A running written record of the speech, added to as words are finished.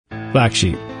Black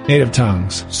Sheep, Native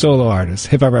Tongues, solo artist,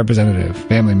 hip-hop representative,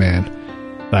 family man.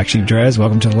 Black Sheep Drez,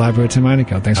 welcome to the Library of Tim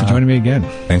Einenkel. Thanks for joining me again.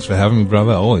 Thanks for having me,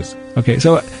 brother, always. Okay,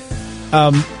 so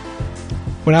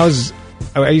when I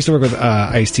used to work with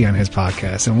Ice-T on his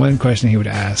podcast, and one question he would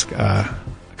ask a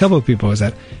couple of people was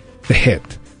that the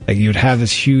hit. Like, you would have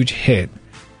this huge hit,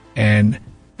 and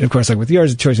of course, like with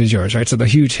yours, the choice is yours, right? So the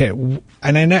huge hit.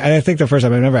 And I think the first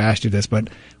time, I've never asked you this, but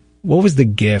what was the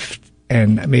gift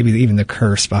and maybe even the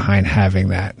curse behind having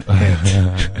that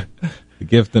hit? The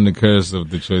gift and the curse of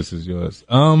the choice is yours.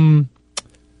 The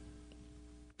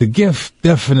gift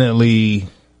definitely,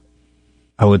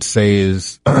 I would say,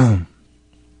 is the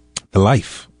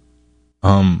life,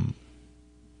 the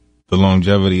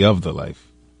longevity of the life.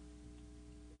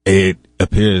 It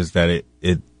appears that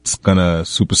it's gonna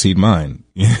supersede mine,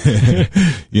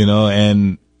 you know,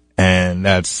 and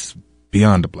that's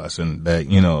beyond a blessing. That,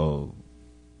 you know,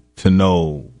 to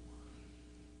know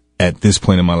at this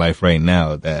point in my life right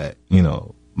now that, you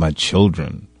know, my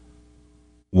children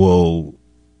will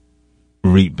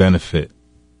reap benefit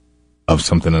of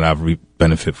something that I've reaped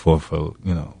benefit for,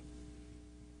 you know,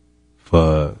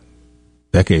 for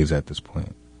decades at this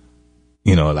point.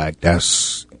 You know, like,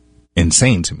 that's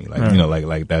insane to me. Like, you know,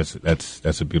 like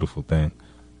that's a beautiful thing.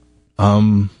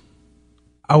 I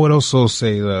would also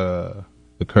say the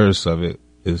curse of it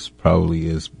is probably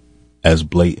as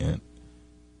blatant.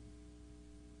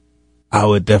 I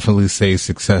would definitely say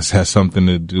success has something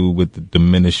to do with the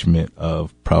diminishment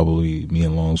of probably me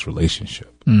and Long's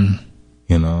relationship.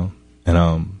 You know,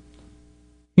 and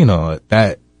you know,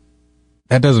 that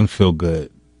doesn't feel good.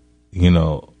 You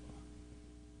know,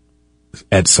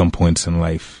 at some points in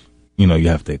life, you know, you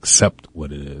have to accept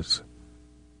what it is,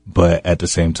 but at the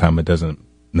same time, it doesn't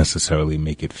necessarily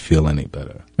make it feel any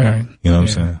better. Right. You know what I'm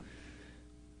saying?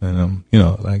 And you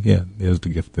know, like, yeah, there's the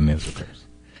gift and there's the curse.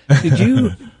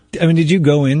 Did you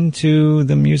go into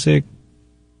the music?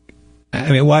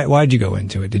 I mean, why'd you go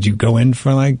into it? Did you go in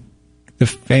for like the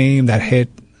fame, that hit?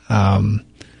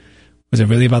 Was it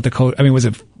really about the culture? I mean, was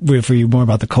it for you more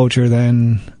about the culture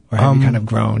then, or have you kind of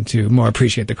grown to more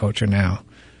appreciate the culture now?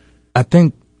 I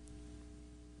think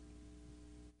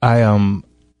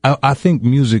I think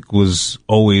music was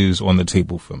always on the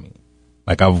table for me.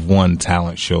 Like, I've won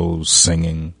talent shows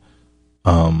singing.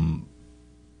 My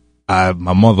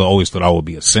mother always thought I would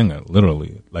be a singer,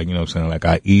 literally. Like, you know what I'm saying? Like,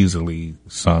 I easily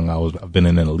sung. I've been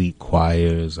in elite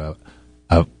choirs. I've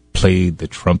played the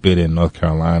trumpet in North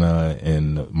Carolina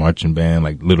in the marching band,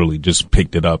 like, literally just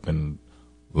picked it up and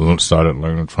started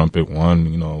learning trumpet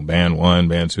band 1,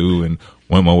 band 2, and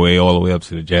went my way all the way up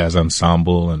to the jazz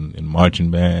ensemble and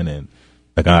marching band. And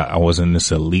like, I was in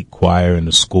this elite choir in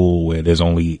the school where there's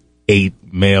only 8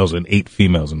 males and 8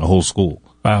 females in the whole school.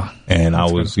 Wow. And I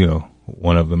was, you know,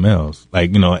 one of the males.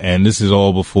 Like, you know, and this is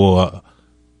all before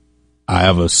I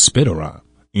ever spit a rhyme.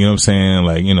 You know what I'm saying?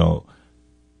 Like, you know,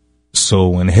 so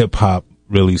when hip hop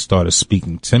really started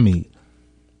speaking to me,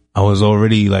 I was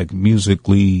already like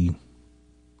musically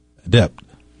adept.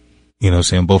 You know what I'm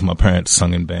saying? Both my parents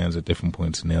sung in bands at different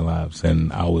points in their lives,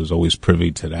 and I was always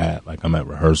privy to that. Like, I'm at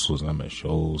rehearsals and I'm at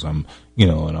shows. I'm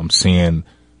seeing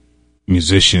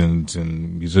musicians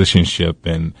and musicianship,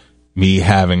 and me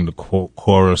having the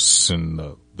chorus and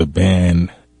the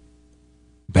band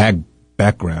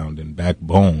background and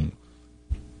backbone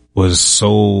was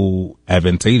so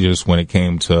advantageous when it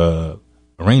came to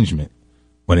arrangement,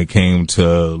 when it came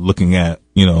to looking at,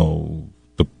 you know,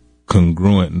 the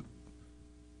congruentness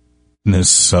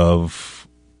of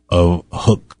a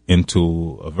hook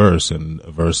into a verse and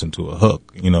a verse into a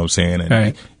hook, you know what I'm saying? And,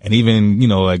 right. And even, you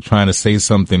know, like trying to say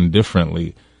something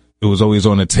differently, it was always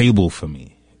on the table for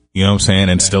me, you know what I'm saying?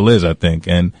 And still is, I think.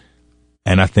 And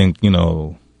I think, you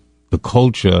know, the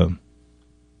culture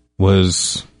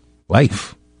was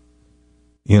life,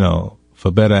 you know,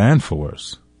 for better and for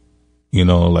worse, you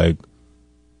know, like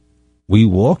we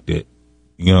walked it,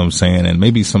 you know what I'm saying? And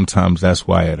maybe sometimes that's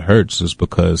why it hurts, is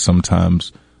because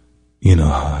sometimes, you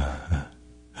know,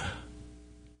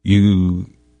 you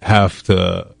have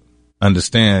to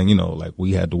understand, you know, like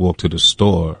we had to walk to the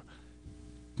store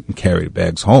and carry the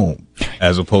bags home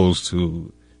as opposed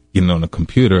to getting on a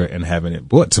computer and having it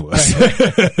brought to us.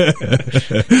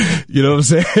 You know what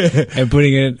I'm saying? And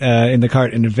putting it in the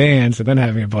cart in advance and then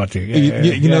having it brought to you.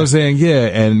 You know what I'm saying? Yeah.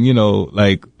 And, you know,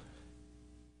 like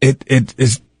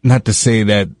it's not to say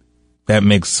that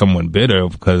makes someone bitter,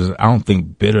 because I don't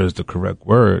think bitter is the correct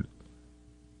word.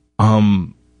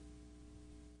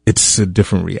 It's a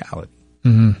different reality.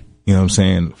 Mm-hmm. You know what I'm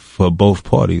saying? For both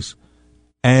parties.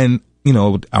 And, you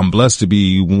know, I'm blessed to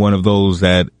be one of those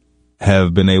that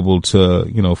have been able to,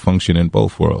 you know, function in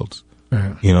both worlds.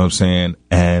 Right. You know what I'm saying?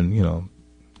 And, you know,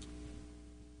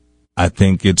 I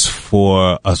think it's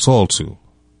for us all to.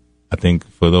 I think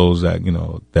for those that, you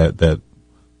know, that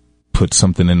put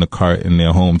something in the cart in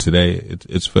their home today,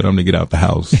 it's for them to get out the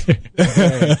house.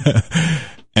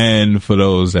 And for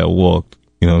those that walked,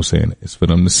 you know what I'm saying, it's for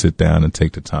them to sit down and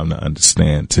take the time to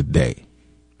understand today.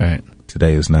 Right.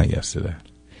 Today is not yesterday.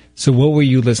 So what were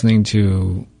you listening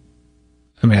to,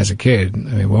 I mean, as a kid? I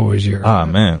mean, what was your...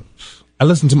 Man. I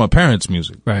listened to my parents'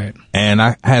 music. Right. And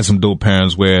I had some dope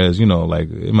parents, whereas, you know, like,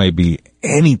 it might be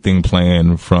anything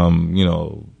playing from, you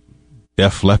know,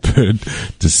 Def Leppard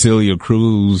to Celia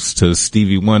Cruz to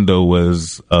Stevie Wonder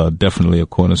was definitely a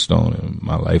cornerstone in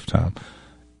my lifetime.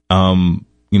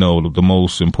 You know, the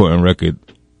most important record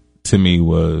to me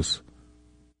was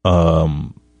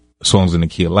Songs in the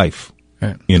Key of Life.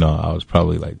 Right. You know, I was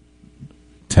probably like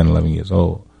 10, 11 years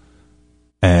old.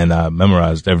 And I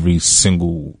memorized every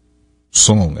single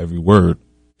song, every word.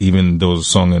 Even there was a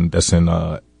song that's in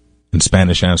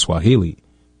Spanish and Swahili.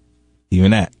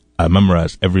 Even that, I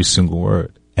memorized every single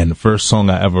word. And the first song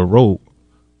I ever wrote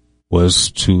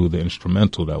was to the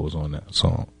instrumental that was on that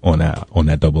song, on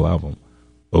that double album.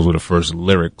 Those were the first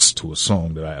lyrics to a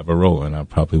song that I ever wrote, and I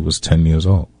probably was 10 years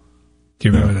old. Do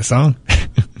you remember the song?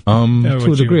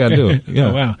 To a degree, I do. Yeah.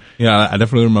 Oh, wow. Yeah, I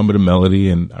definitely remember the melody,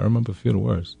 and I remember a few of the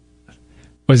words.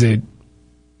 Was it?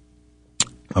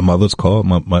 My Mother's Call,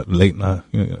 my late night,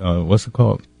 what's it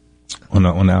called? On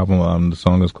the album, the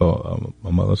song is called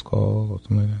My Mother's Call or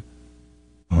something like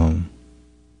that.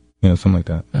 Yeah, something like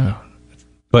that. Oh.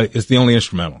 But it's the only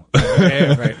instrumental.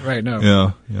 Right.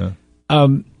 No. Yeah.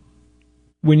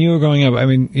 When you were growing up, I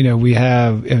mean, you know, we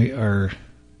have, or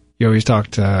you always talk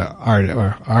to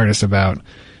artists about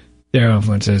their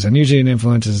influences, and usually an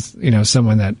influence is, you know,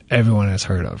 someone that everyone has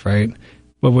heard of, right?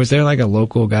 But was there like a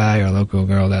local guy or local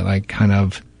girl that like kind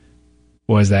of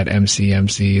was that MC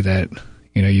that,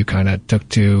 you know, you kind of took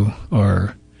to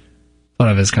or thought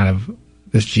of as kind of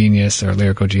this genius or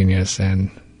lyrical genius and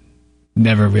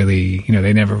never really, you know,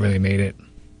 they never really made it?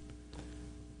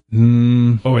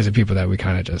 Or was it people that we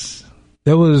kind of just...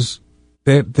 There was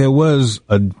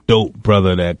a dope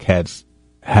brother that cats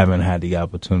haven't had the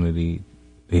opportunity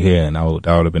to hear, and I would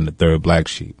have been the third black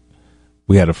sheep.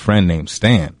 We had a friend named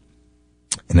Stan,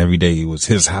 and every day it was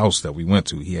his house that we went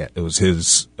to. It was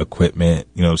his equipment,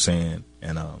 you know what I'm saying,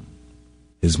 and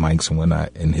his mics and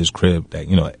whatnot in his crib. That,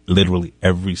 you know, literally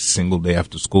every single day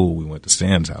after school we went to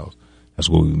Stan's house. That's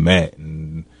where we met,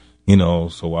 and you know,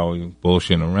 so while we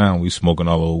bullshitting around, we smoking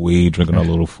our little weed, drinking our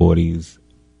little 40s.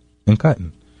 And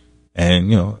cutting,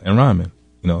 and, you know, and rhyming,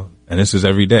 you know, and this is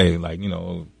every day, like, you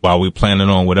know, while we're planning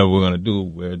on whatever we're going to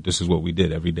do, this is what we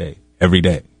did every day, you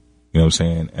know what I'm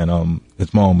saying? And,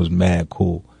 his mom was mad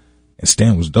cool, and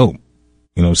Stan was dope,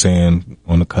 you know what I'm saying,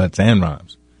 on the cuts and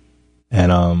rhymes.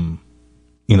 And,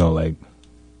 you know, like,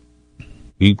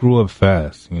 we grew up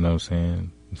fast, you know what I'm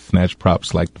saying? Snatch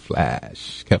props like the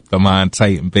Flash, kept our mind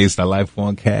tight and based our life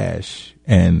on cash.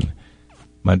 And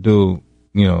my dude,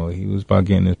 you know, he was about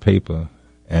getting his paper,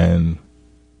 and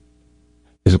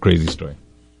it's a crazy story.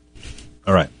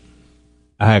 All right.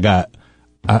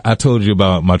 I told you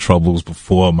about my troubles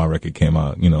before my record came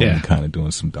out, you know, yeah. Kind of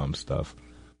doing some dumb stuff.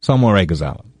 So I'm on Rikers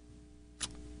Island.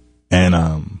 And,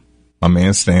 my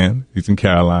man Stan, he's in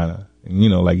Carolina, and, you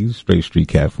know, like, he's a straight street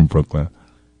cat from Brooklyn.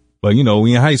 But, you know,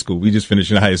 we in high school, we just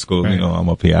finished in high school, right. You know, I'm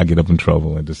up here, I get up in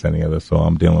trouble and this and the other, so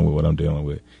I'm dealing with what I'm dealing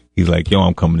with. He's like, yo,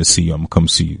 I'm coming to see you, I'm gonna come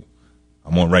see you.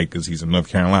 I'm on Rikers, he's in North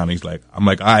Carolina. I'm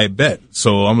like, I bet.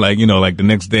 So I'm like, you know, like the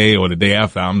next day or the day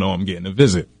after, I know I'm getting a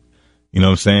visit. You know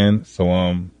what I'm saying?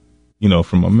 So, you know,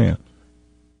 from my man.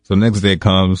 So next day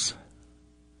comes,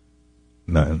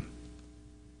 nothing.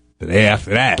 The day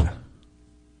after that,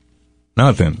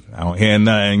 nothing. I don't hear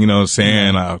nothing, you know what I'm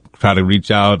saying? I try to reach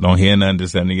out, don't hear nothing,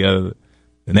 this, that, and the other.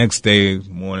 The next day,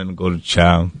 morning, I go to the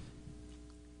child.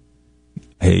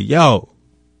 Hey, yo.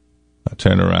 I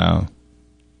turn around.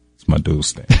 It's my dude,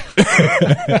 Stan.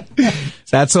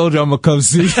 So I told you I'm going to come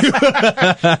see you.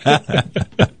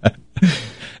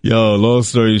 Yo, long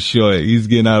story short, he's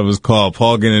getting out of his car.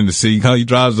 Paul getting in the seat. He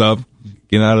drives up,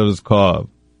 getting out of his car.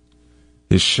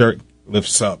 His shirt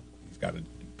lifts up. He's got a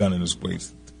gun in his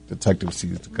waist. Detective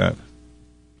sees the gun.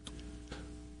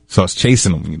 Starts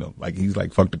chasing him, you know, like he's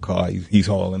like, fuck the car. He's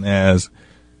hauling ass.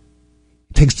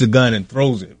 Takes the gun and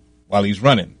throws it while he's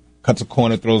running. Cuts a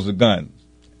corner, throws the gun.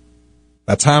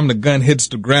 By the time the gun hits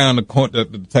the ground, the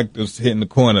detective's hitting the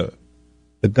corner.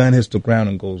 The gun hits the ground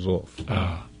and goes off.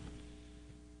 Oh.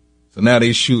 So now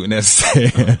they shooting at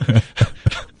Stan.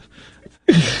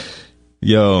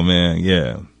 Yo, man,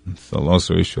 yeah. So long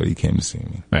story short, he came to see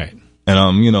me. Right.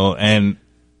 And, you know,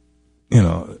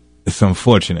 it's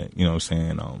unfortunate, you know what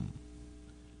I'm saying,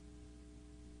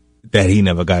 that he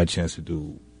never got a chance to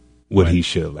do what he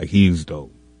should. Like, he's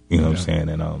dope, you know what I'm saying?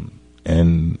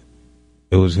 And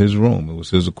it was his room, it was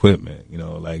his equipment, you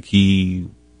know, like he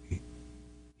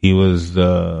was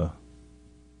the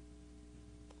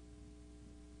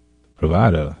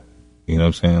provider, you know what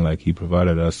I'm saying? Like, he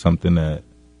provided us something that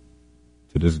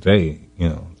to this day, you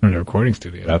know, in a recording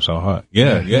studio, wraps our heart.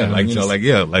 Yeah. Like, you know, like,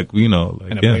 like, you know,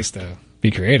 like, and a place to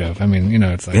be creative. I mean, you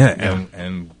know, it's like,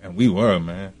 and we were,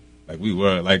 man. Like, we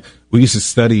were, like, we used to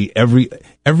study every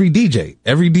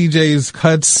DJ's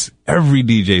cuts. You know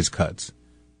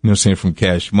what I'm saying? From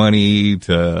Cash Money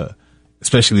to,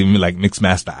 especially like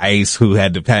Mixmaster Ice, who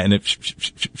had the patent.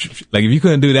 Like, if you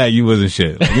couldn't do that, you wasn't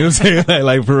shit. Like, you know what I'm saying?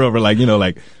 like for real, like, you know,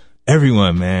 like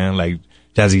everyone, man, like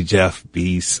Jazzy Jeff,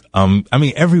 Beast. I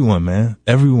mean, everyone, man,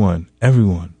 everyone,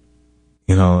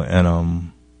 you know,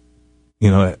 and,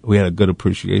 you know, we had a good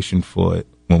appreciation for it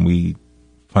when we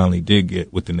finally did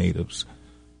get with the Natives,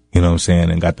 you know what I'm saying,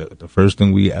 and got the first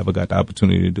thing we ever got the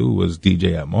opportunity to do was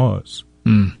DJ at Mars.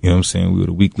 You know what I'm saying? We were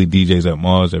the weekly DJs at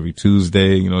Mars every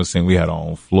Tuesday, you know what I'm saying? We had our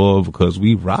own floor because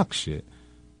we rock shit.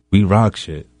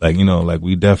 Like, you know, like,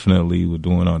 we definitely were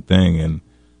doing our thing, and,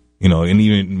 you know, and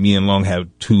even me and Long have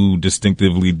two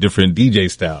distinctively different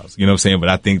DJ styles, you know what I'm saying? But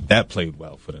I think that played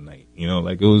well for the night, you know,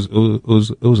 like, it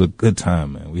was a good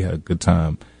time, man. We had a good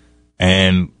time,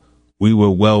 and we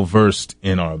were well versed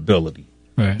in our ability,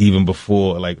 right? Even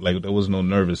before, like there was no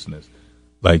nervousness.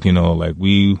 Like, you know, like,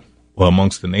 we were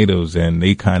amongst the Natives, and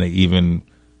they kind of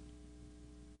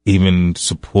even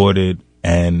supported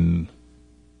and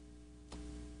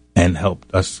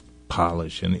helped us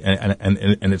polish, and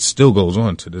it still goes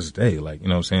on to this day. Like, you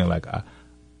know what I'm saying? Like, I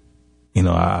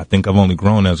think I've only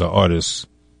grown as an artist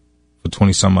for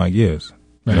 20 some odd years.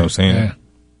 You know what I'm saying? Yeah.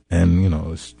 And, you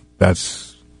know, that's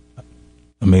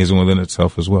amazing within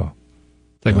itself as well.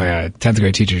 Like my 10th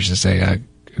grade teacher used to say, a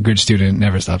good student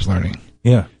never stops learning.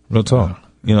 Yeah, real talk.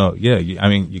 You know, I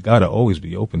mean, you gotta always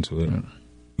be open to it. Yeah.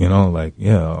 You know, like,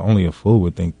 only a fool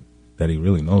would think that he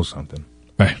really knows something.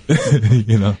 Right.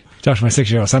 You know? Talk to my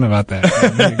 6-year-old son about that.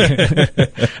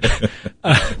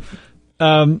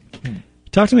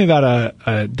 Talk to me about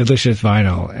a Delicious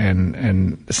Vinyl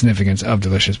and the significance of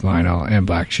Delicious Vinyl and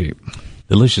Black Sheep.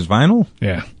 Delicious Vinyl?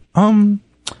 Yeah. I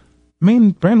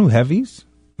mean, brand new heavies,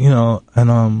 you know,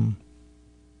 and I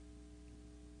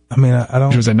mean, I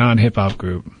don't. It was a non-hip hop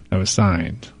group that was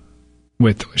signed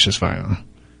with Delicious Vinyl,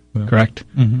 correct?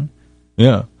 Mm-hmm.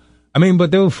 Yeah. I mean,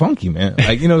 but they were funky, man.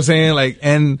 Like, you know what I'm saying? Like,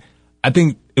 and I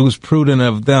think it was prudent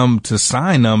of them to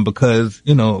sign them because,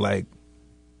 you know, like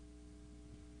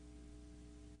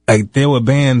there were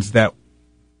bands that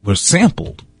were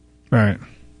sampled, right?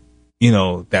 You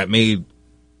know, that made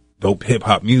dope hip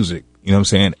hop music. You know what I'm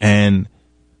saying? And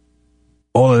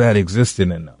all of that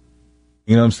existed in them.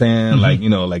 You know what I'm saying? Mm-hmm. Like, you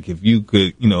know, like if you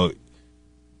could, you know,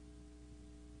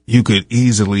 you could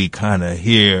easily kind of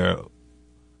hear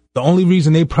the only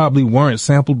reason they probably weren't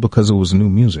sampled because it was new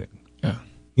music. Yeah.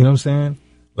 You know what I'm saying?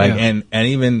 Like, and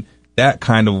even that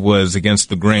kind of was against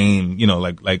the grain, you know,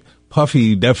 like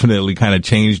Puffy definitely kind of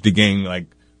changed the game, like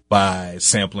by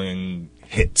sampling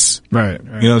hits. Right. You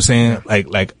know what I'm saying? Yeah.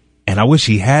 Like, and I wish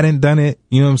he hadn't done it,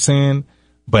 you know what I'm saying?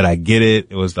 But I get it.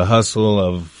 It was the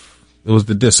hustle it was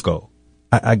the disco.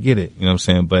 I get it, you know what I'm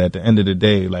saying? But at the end of the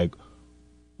day, like,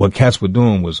 what cats were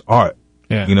doing was art.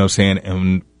 Yeah. You know what I'm saying?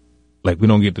 And, like, we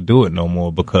don't get to do it no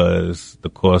more because the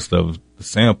cost of the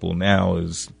sample now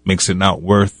makes it not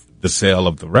worth the sale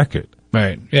of the record.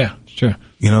 Right. Yeah, sure.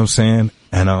 You know what I'm saying?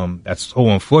 And, that's so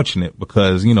unfortunate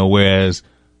because, you know, whereas,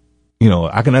 you know,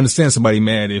 I can understand somebody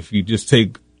mad if you just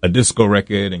take a disco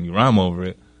record and you rhyme over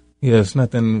it. Yeah, it's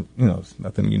nothing, you know, it's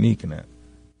nothing unique in that.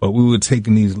 But we were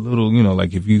taking these little, you know,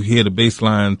 like if you hear the bass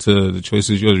line to The Choice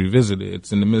Is Yours Revisited,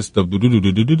 it's in the midst of, you know,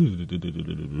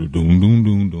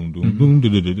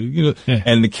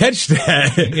 and to catch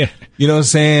that, you know what I'm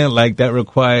saying? Like that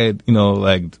required, you know,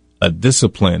 like a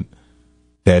discipline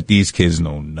that these kids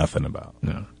know nothing about.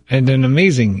 No. And an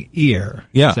amazing ear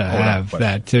to have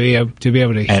that, to be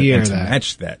able to hear and to that.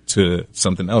 match that to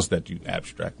something else that you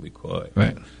abstractly caught.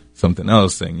 Right. Something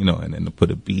else, and, you know, and then to put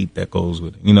a beat that goes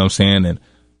with it, you know what I'm saying? And,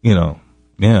 you know,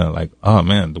 like, oh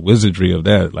man, the wizardry of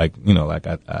that, like, you know, like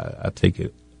I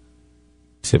tip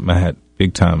my hat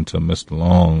big time to Mr.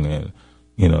 Long and,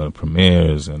 you know, the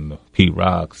Premiers and the Pete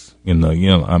Rocks, you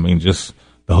know, I mean, just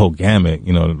the whole gamut,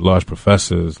 you know, the Large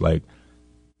Professors, like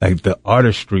the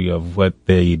artistry of what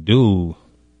they do.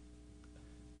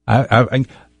 I've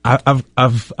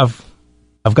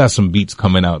got some beats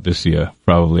coming out this year,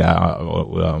 probably.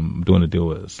 I'm doing a deal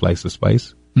with Slice of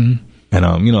Spice. Mm-hmm. And,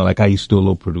 like I used to do a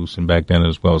little producing back then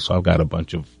as well. So I've got a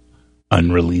bunch of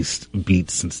unreleased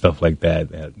beats and stuff like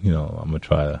that, I'm going to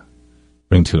try to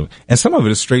bring to them. And some of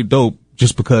it is straight dope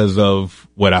just because of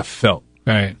what I felt.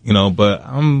 Right. But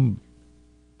I'm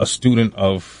a student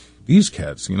of these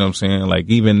cats, you know what I'm saying? Like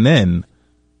even then,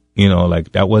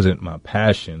 like that wasn't my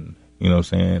passion, you know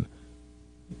what I'm saying?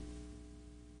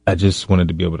 I just wanted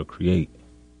to be able to create,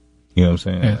 you know what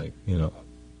I'm saying? Yeah. Like,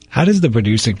 How does the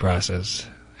producing process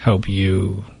help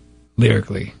you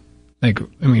lyrically? Like,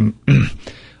 I mean,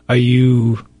 are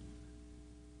you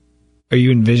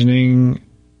envisioning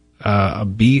a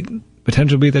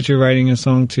potential beat that you're writing a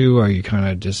song to? Or are you kind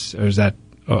of just, or is that,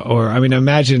 or I mean,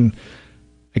 imagine,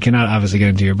 I cannot obviously get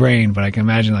into your brain, but I can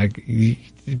imagine like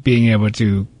being able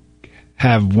to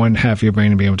have one half of your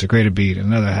brain to be able to create a beat, and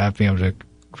another half being able to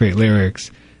create lyrics.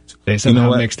 They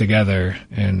somehow mix together.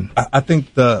 And I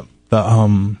think to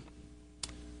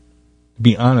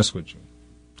be honest with you,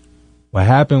 what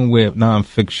happened with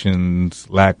nonfiction's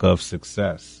lack of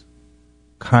success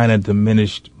kind of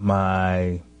diminished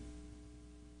my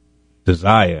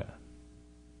desire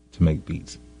to make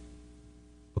beats.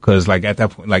 Because like at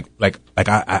that point, like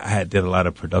I had did a lot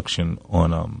of production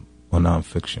on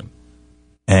nonfiction,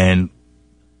 and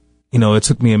it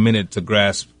took me a minute to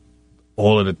grasp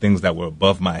all of the things that were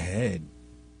above my head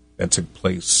that took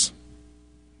place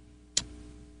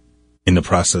in the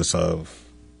process of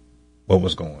what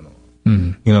was going on.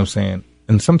 Mm-hmm. You know what I'm saying?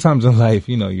 And sometimes in life,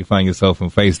 you find yourself in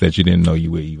face that you didn't know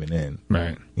you were even in.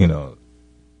 Right.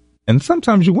 And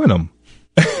sometimes you win them,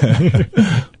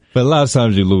 but a lot of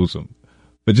times you lose them.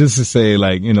 But just to say,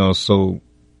 like,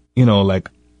 like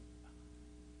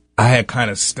I had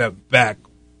kind of stepped back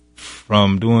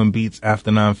from doing beats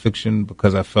after nonfiction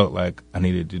because I felt like I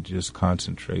needed to just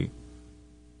concentrate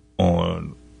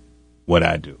on what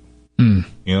I do. Mm.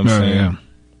 You know what I'm saying? Yeah.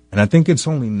 And I think it's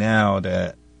only now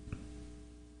that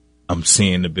I'm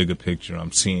seeing the bigger picture.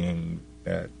 I'm seeing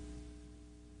that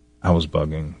I was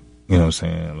bugging. You know what I'm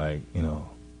saying? Like,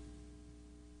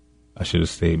 I should have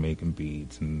stayed making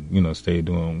beats and,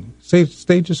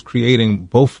 stay just creating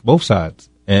both sides.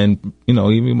 And,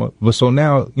 even more. But so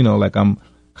now, like I'm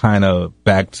kind of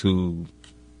back to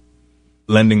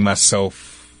lending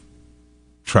myself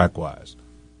track wise.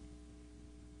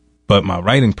 But my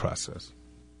writing process,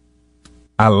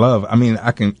 I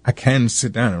can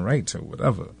sit down and write to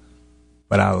whatever,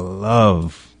 but I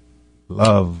love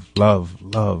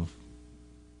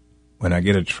when I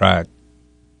get a track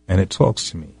and it talks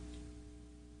to me.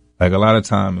 Like a lot of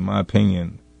time, in my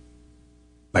opinion,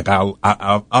 like I'll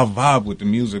vibe with the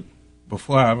music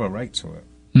before I ever write to it.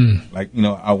 Mm. Like,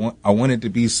 I want it to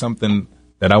be something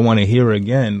that I want to hear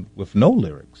again with no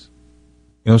lyrics.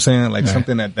 You know what I'm saying? Like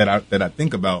something that I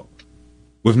think about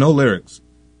with no lyrics.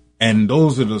 And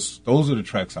those are the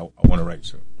tracks I want to write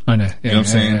to. I know. Yeah, you know what I'm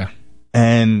saying? Yeah.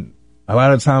 And a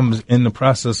lot of times in the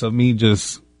process of me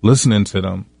just listening to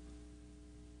them,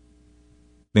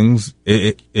 things,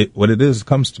 what it is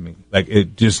comes to me. Like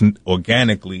it just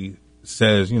organically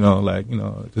says,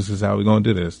 this is how we're going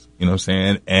to do this. You know what I'm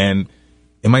saying? And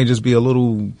it might just be a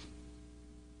little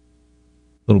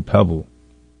pebble.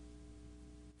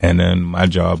 And then my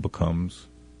job becomes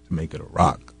to make it a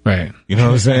rock. Right. You know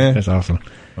what I'm saying? That's awesome.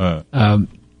 Right.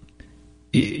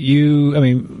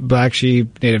 Black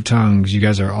Sheep, Native Tongues, you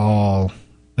guys are all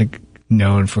like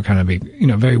known for kind of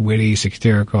being, very witty,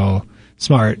 satirical,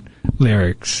 smart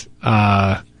lyrics.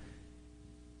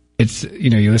 It's,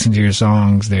 you listen to your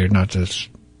songs, they're not just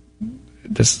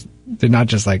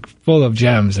like full of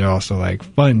gems, they're also like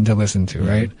fun to listen to,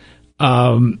 right?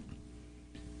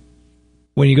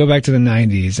 When you go back to the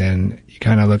 90s and you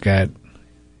kind of look at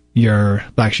your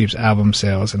Black Sheep's album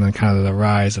sales and then kind of the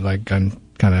rise of like gun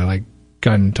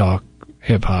talk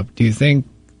hip hop, do you think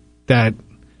that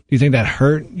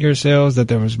hurt your sales, that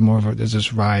there was there's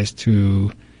this rise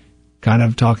to kind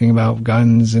of talking about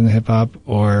guns in hip hop,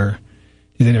 or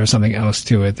do you think there was something else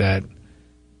to it that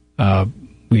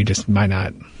we just might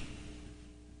not?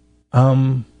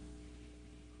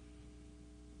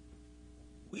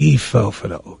 We fell for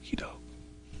the okie doke.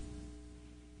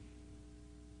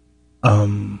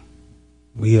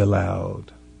 We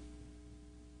allowed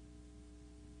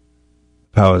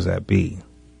powers that be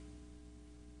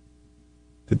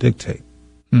to dictate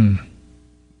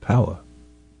power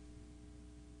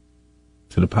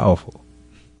to the powerful.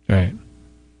 Right.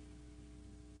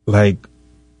 Like,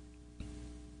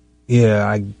 yeah,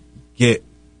 I get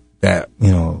that,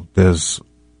 there's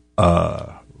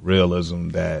realism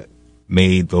that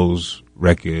made those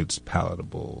records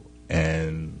palatable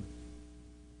and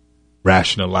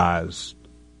rationalized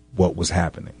what was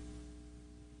happening.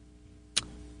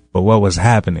 But what was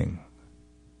happening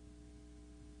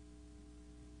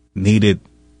needed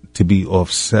to be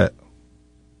offset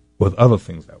with other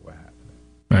things that were happening.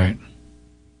 Right.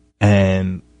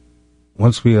 And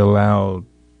once we allowed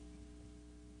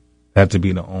that to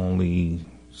be the only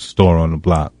store on the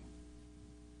block,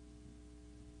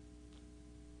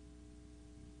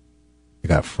 it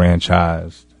got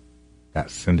franchised, got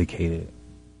syndicated,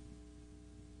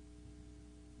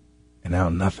 and now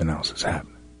nothing else is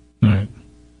happening. Right.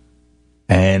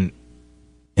 And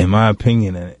in my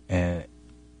opinion, and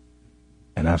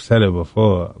I've said it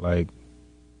before, like,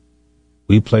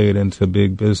 we played into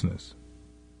big business.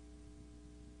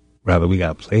 Rather, we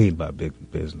got played by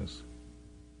big business.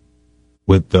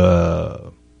 With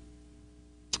the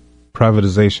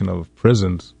privatization of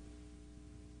prisons,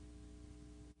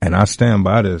 and I stand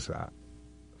by this for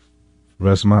the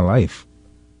rest of my life.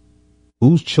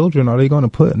 Whose children are they going to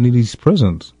put in these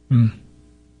prisons? Mm.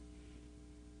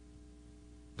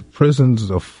 The prisons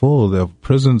are full. The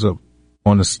prisons are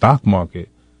on the stock market.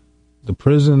 The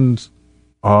prisons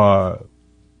are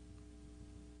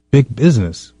big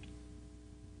business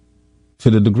to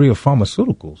the degree of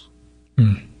pharmaceuticals.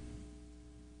 Mm.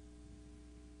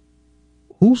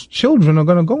 Whose children are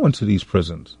going to go into these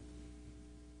prisons?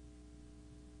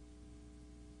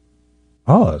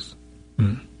 Ours.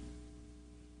 Mm.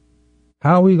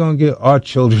 How are we going to get our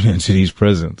children into these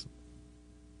prisons?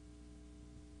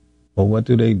 Well, what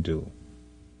do?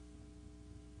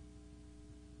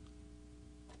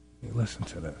 Hey, listen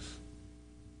to this.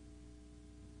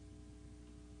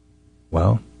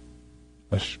 Well,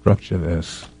 let's structure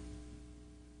this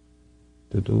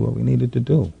to do what we needed to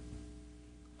do.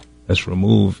 Let's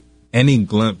remove any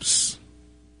glimpse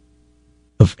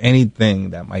of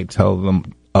anything that might tell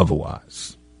them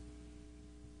otherwise.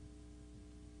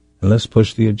 And let's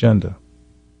push the agenda.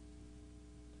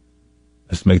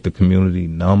 Let's make the community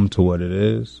numb to what it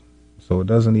is so it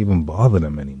doesn't even bother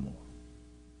them anymore.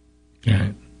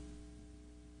 Right.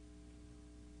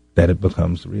 That it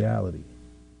becomes reality.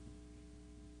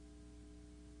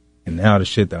 And now the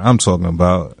shit that I'm talking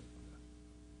about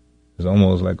is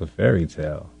almost like a fairy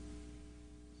tale.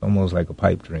 It's almost like a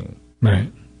pipe dream.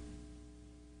 Right.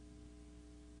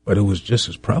 But it was just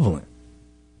as prevalent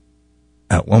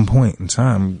at one point in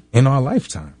time in our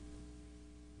lifetime.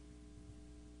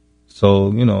 So,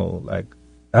 like,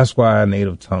 that's why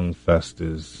Native Tongue Fest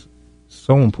is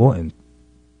so important,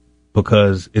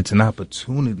 because it's an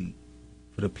opportunity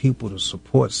for the people to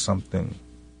support something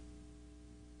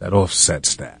that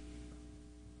offsets that.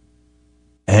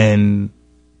 And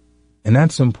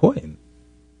that's important.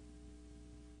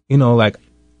 Like,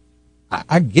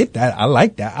 I get that. I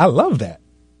like that. I love that.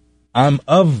 I'm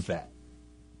of that.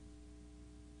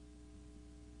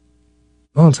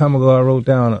 A long time ago, I wrote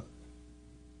down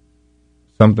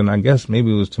something, I guess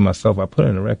maybe it was to myself. I put it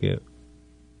in a record,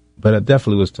 but it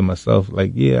definitely was to myself.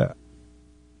 Like, yeah,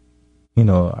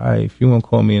 if you want to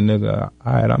call me a nigga,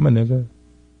 all right, I'm a nigga,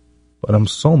 but I'm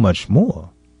so much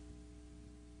more.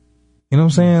 You know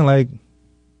what I'm saying? Like,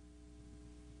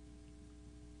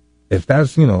 if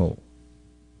that's,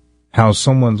 how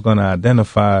someone's going to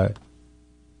identify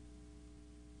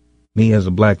me as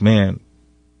a black man,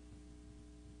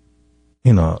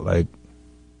 like,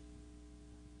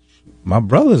 my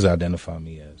brothers identify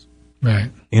me as.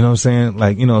 Right. You know what I'm saying?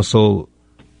 Like, so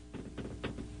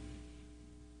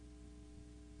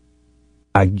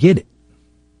I get it.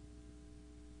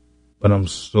 But I'm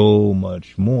so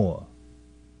much more.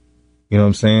 You know what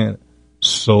I'm saying?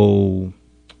 So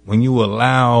when you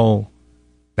allow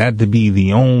that to be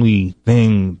the only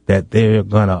thing that they're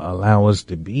going to allow us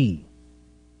to be,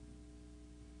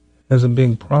 there's a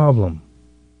big problem.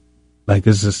 Like,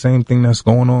 it's the same thing that's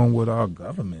going on with our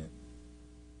government.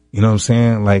 You know what I'm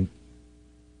saying? Like,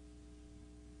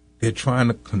 they're trying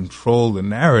to control the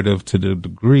narrative to the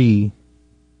degree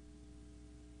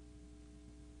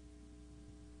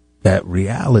that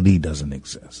reality doesn't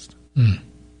exist. Mm.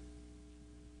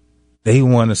 They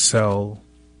want to sell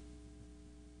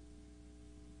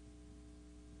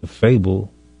the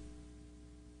fable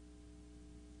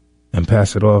and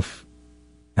pass it off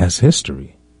as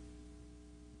history.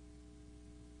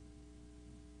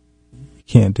 You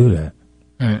can't do that.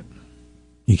 Right.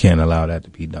 You can't allow that to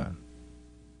be done.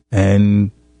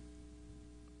 And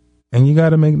you got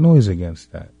to make noise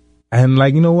against that. And,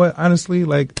 like, you know what? Honestly,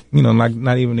 like, like,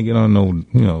 not even to get on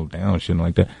no, down shit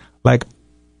like that. Like,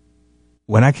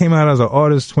 when I came out as an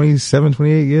artist 27,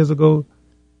 28 years ago,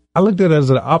 I looked at it as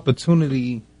an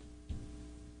opportunity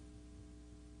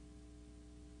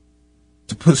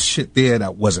to put shit there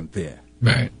that wasn't there.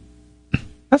 Right.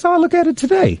 That's how I look at it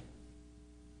today.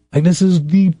 Like, this is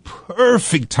the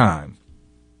perfect time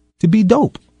to be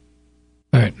dope.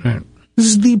 Right. Right. This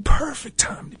is the perfect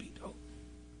time to be dope.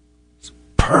 It's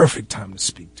perfect time to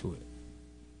speak to it.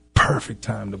 Perfect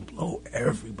time to blow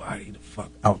everybody the fuck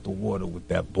out the water with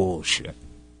that bullshit.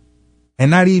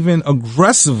 And not even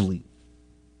aggressively.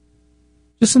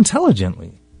 Just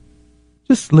intelligently.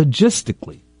 Just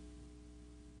logistically.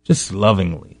 Just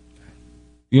lovingly.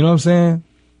 You know what I'm saying?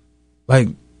 Like,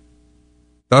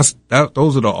 those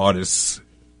are the artists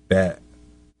that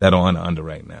are on the under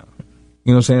right now.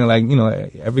 You know what I'm saying? Like, you know,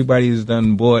 everybody's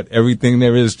done bought everything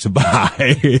there is to buy.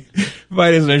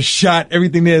 Everybody's done shot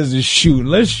everything there is to shoot.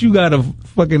 Unless you got a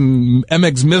fucking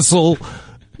MX missile,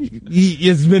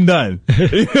 it's been done.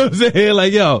 You know what I'm saying?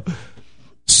 Like, yo.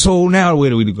 So now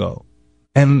where do we go?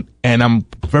 And I'm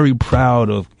very proud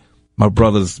of my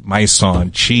brothers,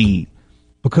 Myson, Chi,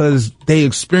 because they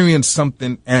experienced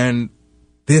something and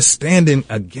they're standing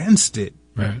against it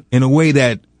in a way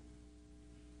that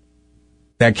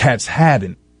cats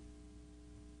hadn't.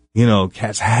 You know,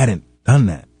 cats hadn't done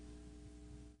that.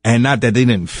 And not that they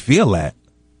didn't feel that,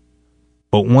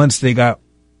 but once they got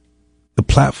the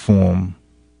platform,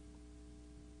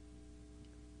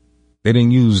 they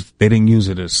didn't use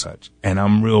it as such. And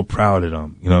I'm real proud of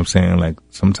them. You know what I'm saying? Like,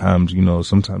 sometimes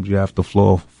you have to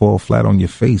fall flat on your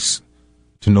face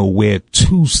to know where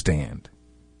to stand.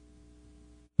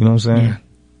 You know what I'm saying?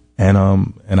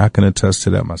 Yeah. And I can attest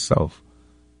to that myself.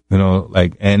 You know,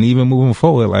 like, and even moving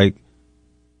forward, like,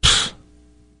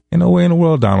 in no way in the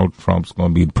world Donald Trump's going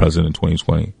to be the president in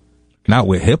 2020. Not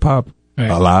with hip hop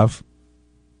alive.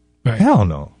 Right. Hell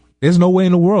no. There's no way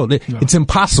in the world. It's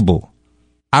impossible.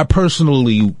 I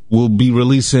personally will be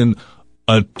releasing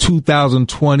a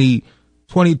 2020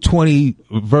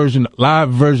 live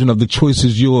version of The Choice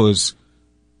Is Yours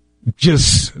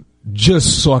just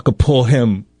so I could pull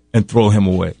him and throw him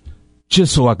away.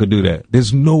 Just so I could do that.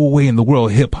 There's no way in the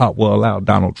world hip hop will allow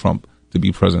Donald Trump to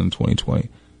be president in 2020.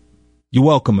 You're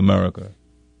welcome, America.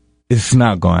 It's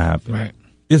not going to happen. Right.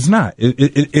 It's not.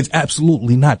 It's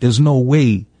absolutely not. There's no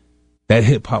way that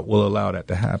hip hop will allow that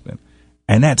to happen.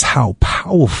 And that's how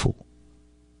powerful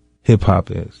hip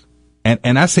hop is.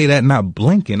 And I say that not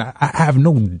blinking. I have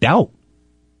no doubt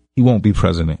he won't be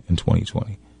president in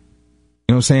 2020. You know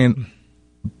what I'm saying?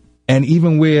 And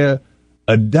even where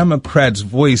a Democrat's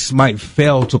voice might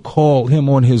fail to call him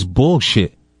on his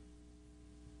bullshit,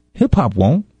 hip hop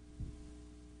won't.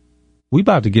 We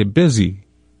about to get busy.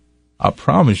 I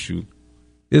promise you.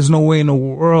 There's no way in the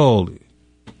world.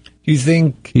 You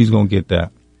think he's going to get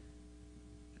that?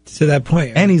 To that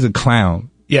point. And he's a clown.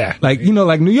 Yeah. Like, you know,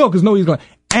 like New Yorkers know he's going to.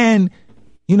 And,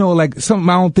 you know, like something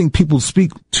I don't think people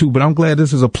speak to, but I'm glad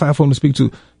this is a platform to speak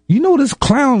to. You know, this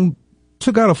clown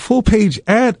took out a full-page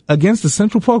ad against the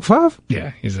Central Park Five?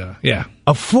 Yeah,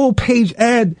 a full-page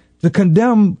ad to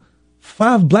condemn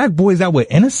 5 black boys that were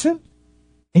innocent?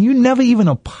 And you never even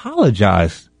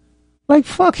apologized. Like,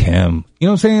 fuck him. You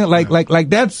know what I'm saying? Like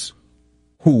that's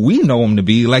who we know him to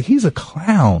be. Like, he's a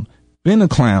clown. Been a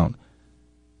clown.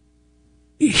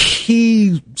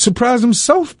 He surprised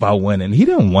himself by winning. He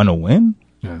didn't want to win.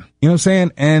 Yeah. You know what I'm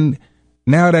saying? And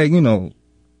now that, you know,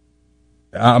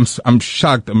 I'm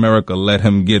shocked America let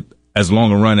him get as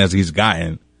long a run as he's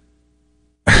gotten.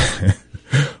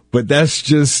 But that's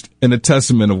just a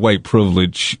testament of white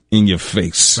privilege in your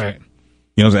face. Right.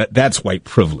 You know, that's white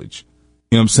privilege.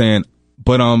 You know what I'm saying?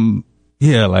 But,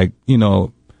 yeah, like, you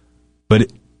know,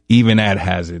 but even that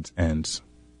has its ends.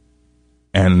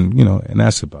 And, you know, and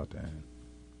that's about that.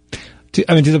 To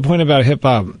the point about hip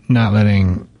hop not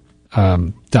letting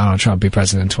Donald Trump be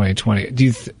president in 2020,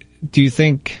 do you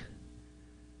think,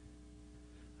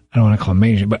 I don't want to call it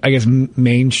mainstream, but I guess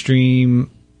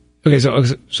mainstream. Okay,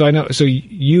 so I know. So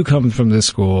you come from this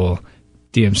school,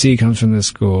 DMC comes from this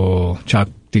school, Chuck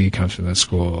D comes from this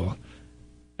school,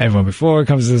 everyone before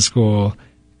comes to this school,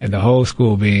 and the whole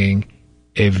school being,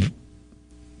 if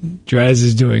Drez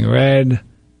is doing red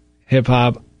hip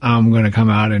hop, I'm going to come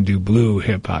out and do blue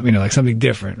hip hop. You know, like something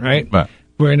different, right? Right.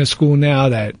 We're in a school now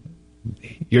that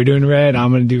you're doing red,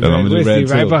 I'm going to do red with you,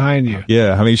 right behind you.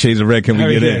 Yeah, how many shades of red can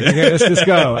we get in? Okay, let's just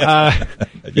go.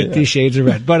 50 shades of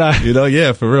red. But you know,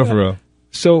 yeah, for real.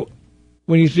 So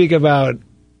when you speak about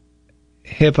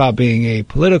hip hop being a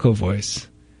political voice,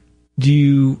 do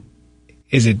you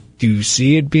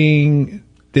see it being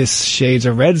this shades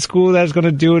of red school that's going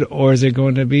to do it, or is it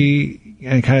going to be,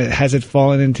 and kind of has it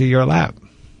fallen into your lap?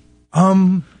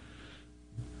 I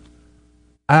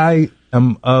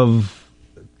am of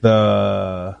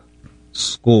the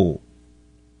school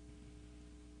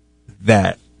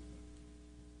that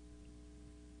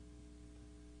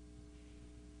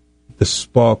the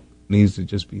spark needs to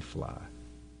just be fly.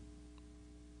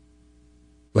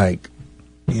 Like,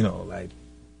 you know, like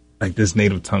this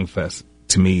Native Tongue Fest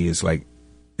to me is like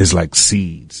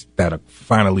seeds that are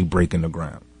finally breaking the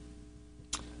ground.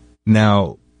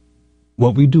 Now,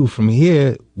 what we do from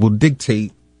here will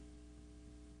dictate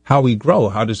how we grow,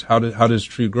 how this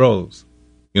tree grows.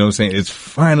 You know what I'm saying? It's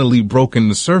finally broken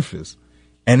the surface.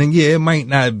 And then, yeah, it might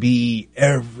not be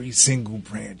every single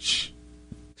branch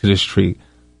to this tree,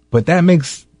 but that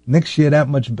makes next year that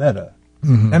much better.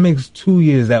 Mm-hmm. That makes 2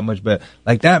 years that much better.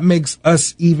 Like, that makes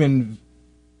us even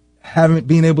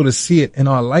being able to see it in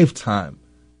our lifetime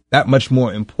that much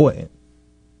more important.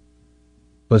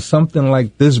 But something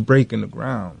like this breaking the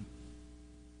ground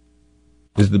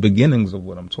is the beginnings of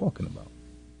what I'm talking about.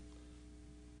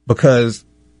 Because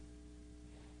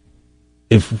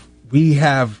if we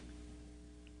have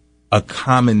a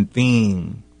common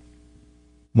theme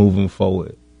moving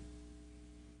forward,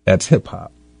 that's hip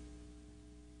hop.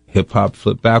 Hip hop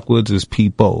flipped backwards is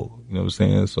people. You know what I'm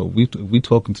saying? So we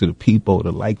talking to the people,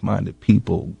 the like-minded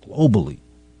people globally.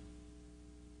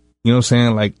 You know what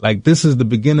I'm saying? Like this is the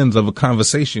beginnings of a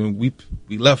conversation we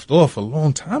left off a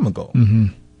long time ago.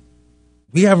 Mm-hmm.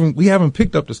 We haven't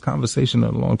picked up this conversation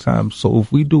in a long time. So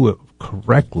if we do it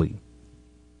correctly,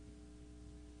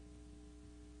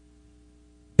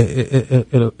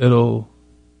 it'll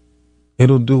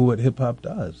do what hip hop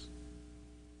does.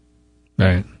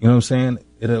 Right. You know what I'm saying?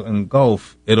 It'll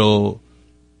engulf. It'll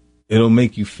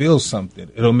make you feel something.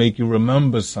 It'll make you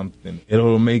remember something.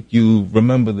 It'll make you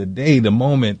remember the day, the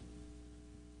moment.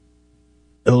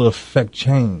 It'll affect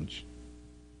change.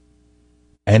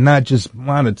 And not just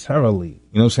monetarily.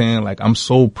 You know what I'm saying? Like, I'm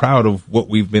so proud of what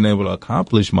we've been able to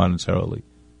accomplish monetarily.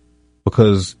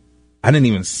 Because I didn't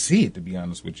even see it, to be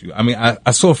honest with you. I mean,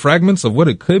 I saw fragments of what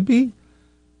it could be,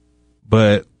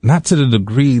 but not to the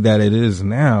degree that it is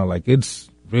now. Like, it's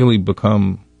really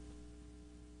become,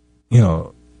 you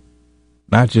know,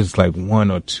 not just like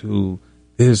one or two.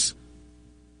 There's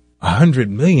 100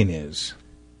 millionaires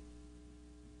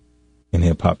in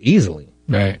hip hop easily.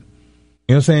 Right.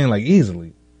 You know what I'm saying? Like,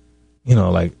 easily. You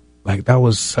know, like that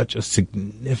was such a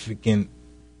significant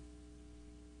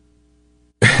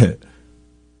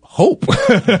hope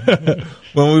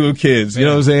when we were kids. You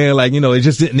know what I'm saying? Like, you know, it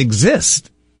just didn't exist.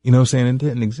 You know what I'm saying? It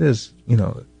didn't exist. You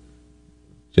know,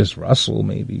 just Russell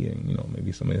maybe, and, you know,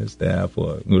 maybe some of his staff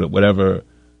or whatever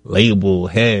label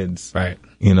heads. Right.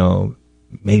 You know,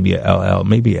 maybe LL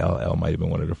might have been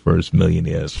one of the first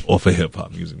millionaires off of hip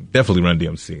hop music. Definitely Run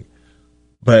DMC.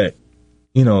 But,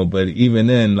 you know, but even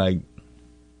then, like,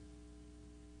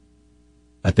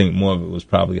 I think more of it was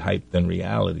probably hype than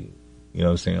reality. You know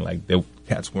what I'm saying? Like,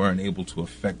 cats weren't able to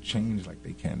affect change like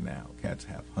they can now. Cats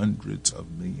have hundreds of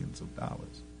millions of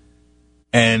dollars.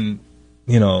 And,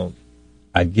 you know,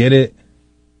 I get it.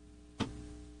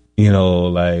 You know,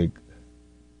 like,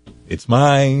 it's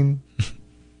mine.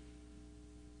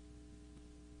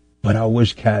 But I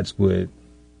wish cats would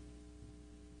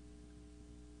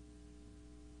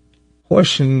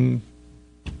portion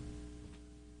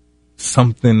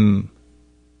something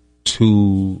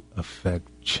to affect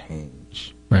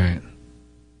change. Right.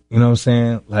 You know what I'm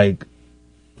saying? Like,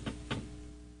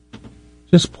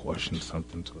 just portion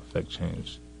something to affect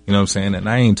change. You know what I'm saying? And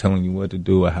I ain't telling you what to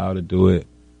do or how to do it.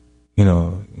 You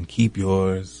know, and keep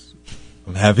yours.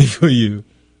 I'm happy for you.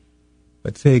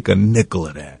 But take a nickel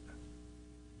of that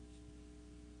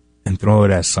and throw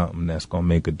it at something that's going to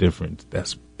make a difference.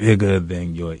 That's bigger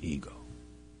than your ego.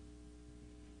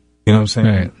 You know what I'm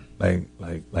saying? Right.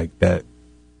 Like that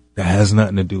has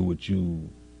nothing to do with you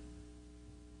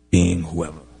being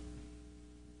whoever.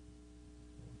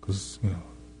 Because, you know,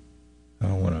 I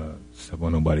don't want to step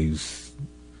on nobody's,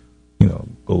 you know,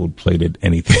 gold-plated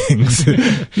anything. You know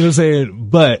what I'm saying?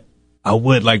 But I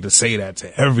would like to say that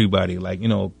to everybody, like, you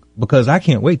know, because I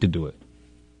can't wait to do it.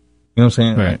 You know what I'm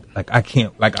saying? Right. Like I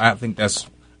can't, like, I think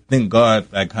God,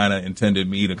 like, kind of intended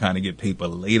me to kind of get paper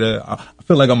later. I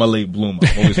feel like I'm a late bloomer.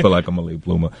 I always feel like I'm a late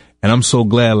bloomer. And I'm so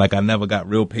glad, like, I never got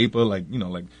real paper. Like,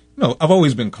 I've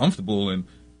always been comfortable and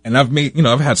I've made,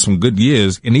 I've had some good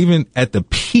years. And even at the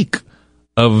peak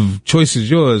of Choice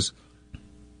Is Yours,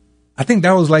 I think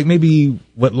that was like maybe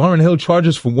what Lauryn Hill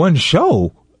charges for one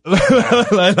show. like,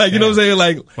 you know what I'm saying?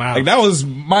 Like, wow. Like that was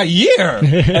my year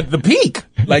at the peak.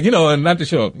 Like, and not to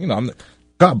show,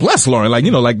 God bless Lauryn. Like,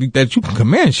 like that you can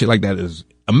command shit like that is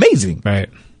amazing.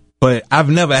 Right. But I've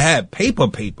never had paper.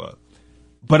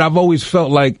 But I've always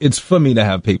felt like it's for me to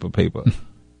have paper.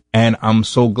 And I'm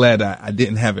so glad I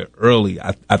didn't have it early.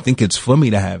 I think it's for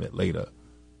me to have it later.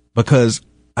 Because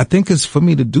I think it's for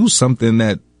me to do something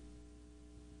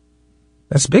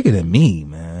that's bigger than me,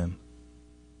 man.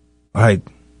 Like,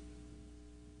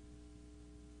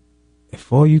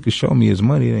 if all you could show me is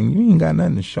money, then you ain't got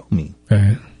nothing to show me.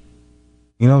 Right.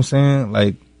 You know what I'm saying?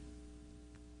 Like,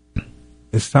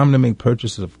 it's time to make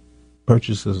purchases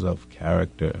of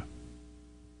character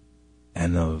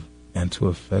and to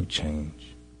affect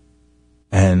change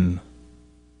and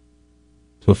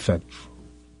to affect truth.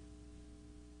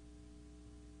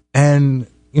 And,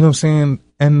 you know what I'm saying?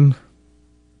 And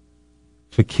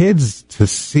for kids to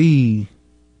see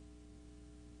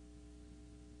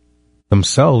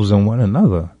themselves and one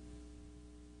another.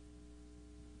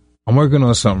 I'm working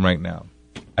on something right now.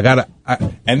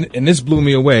 And this blew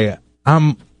me away.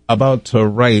 I'm about to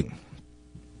write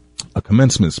a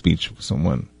commencement speech for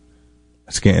someone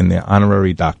that's getting their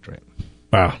honorary doctorate.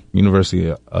 Wow.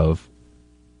 University of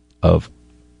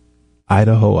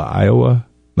Idaho or Iowa.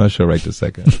 Not sure right this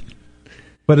second.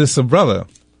 But it's a brother.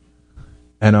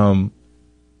 And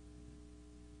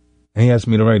he asked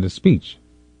me to write a speech.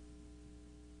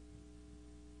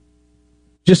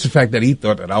 Just the fact that he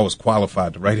thought that I was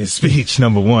qualified to write his speech,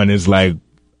 number one, is like,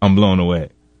 I'm blown away.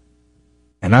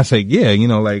 And I say, yeah, you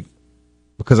know, like,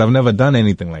 because I've never done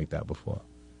anything like that before.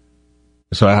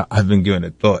 So I've been giving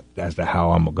it thought as to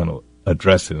how I'm going to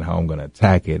address it and how I'm going to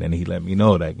attack it. And he let me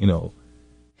know that, you know,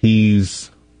 he's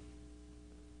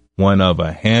one of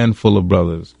a handful of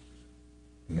brothers,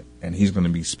 and he's going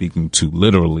to be speaking to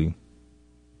literally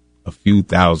a few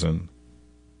thousand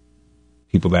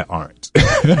people that aren't.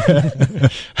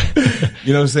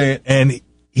 You know what I'm saying? And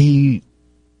he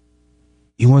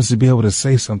wants to be able to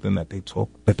say something that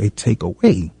they take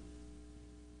away.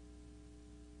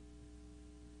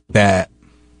 That's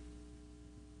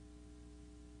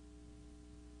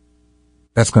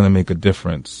going to make a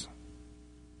difference.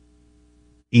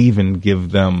 Even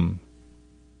give them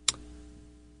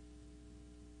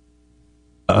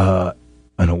an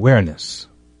awareness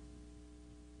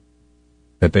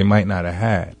that they might not have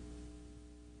had.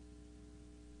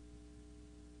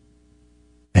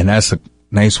 And that's a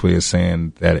nice way of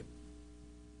saying that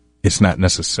it's not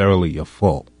necessarily your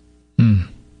fault. Mm.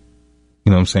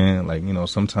 You know what I'm saying? Like, you know,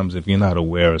 sometimes if you're not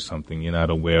aware of something, you're not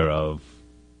aware of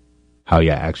how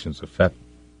your actions affect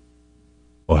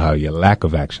or how your lack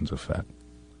of actions affect.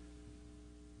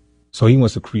 So he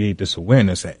wants to create this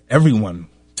awareness that everyone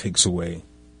takes away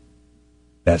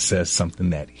that says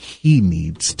something that he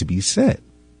needs to be said.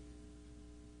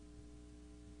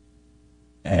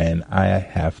 And I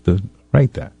have to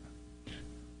write that,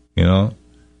 you know?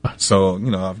 So, you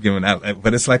know, I've given that,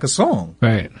 but it's like a song.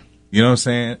 Right. You know what I'm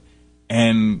saying?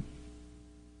 And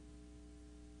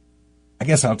I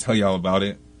guess I'll tell y'all about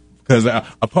it because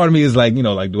a part of me is like, you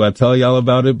know, like, do I tell y'all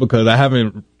about it? Because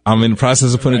I'm in the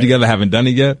process of putting it together. I haven't done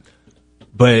it yet,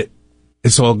 but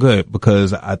it's all good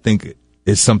because I think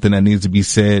it's something that needs to be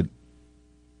said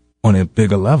on a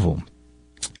bigger level.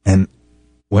 And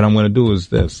what I'm going to do is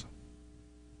this.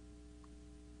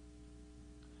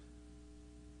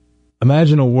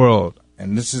 Imagine a world,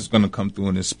 and this is going to come through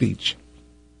in this speech.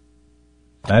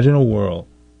 Imagine a world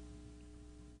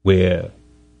where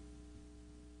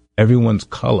everyone's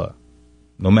color,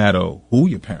 no matter who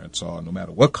your parents are, no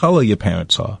matter what color your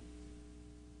parents are,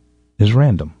 is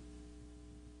random.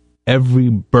 Every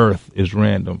birth is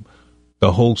random.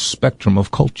 The whole spectrum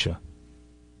of culture.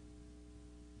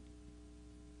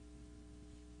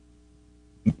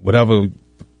 Whatever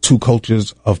two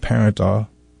cultures of parent are,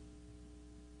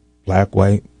 black,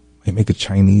 white, they make it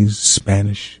Chinese,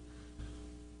 Spanish,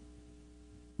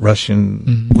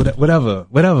 Russian,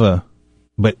 whatever.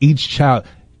 But each child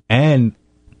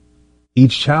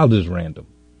is random.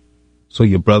 So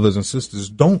your brothers and sisters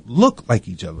don't look like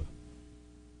each other.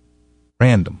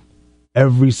 Random.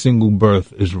 Every single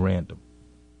birth is random.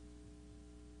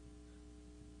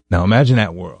 Now imagine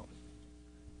that world.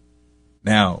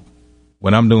 Now,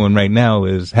 what I'm doing right now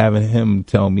is having him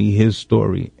tell me his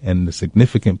story and the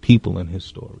significant people in his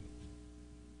story.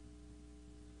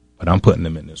 But I'm putting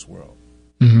them in this world.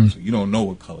 Mm-hmm. So you don't know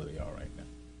what color they are right now.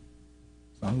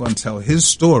 So I'm going to tell his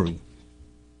story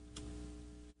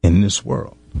in this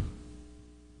world.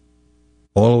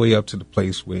 All the way up to the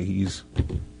place where he's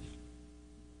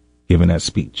giving that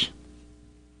speech.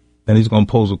 Then he's going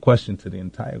to pose a question to the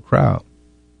entire crowd.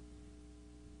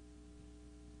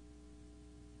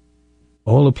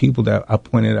 All the people that I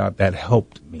pointed out that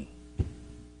helped me,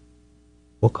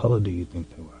 what color do you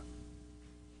think they were?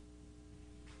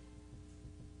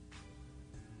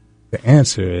 The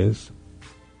answer is,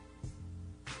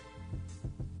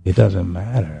 it doesn't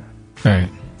matter. Right.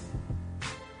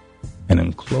 And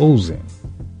in closing,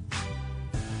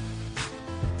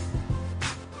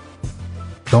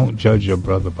 don't judge your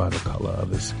brother by the color of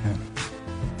his skin.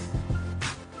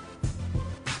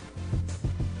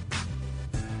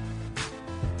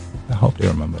 I hope they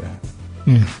remember that.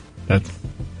 Yeah, that's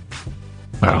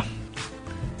wow.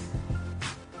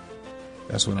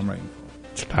 That's what I'm writing for.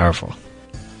 It's powerful.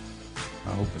 I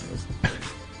hope it is.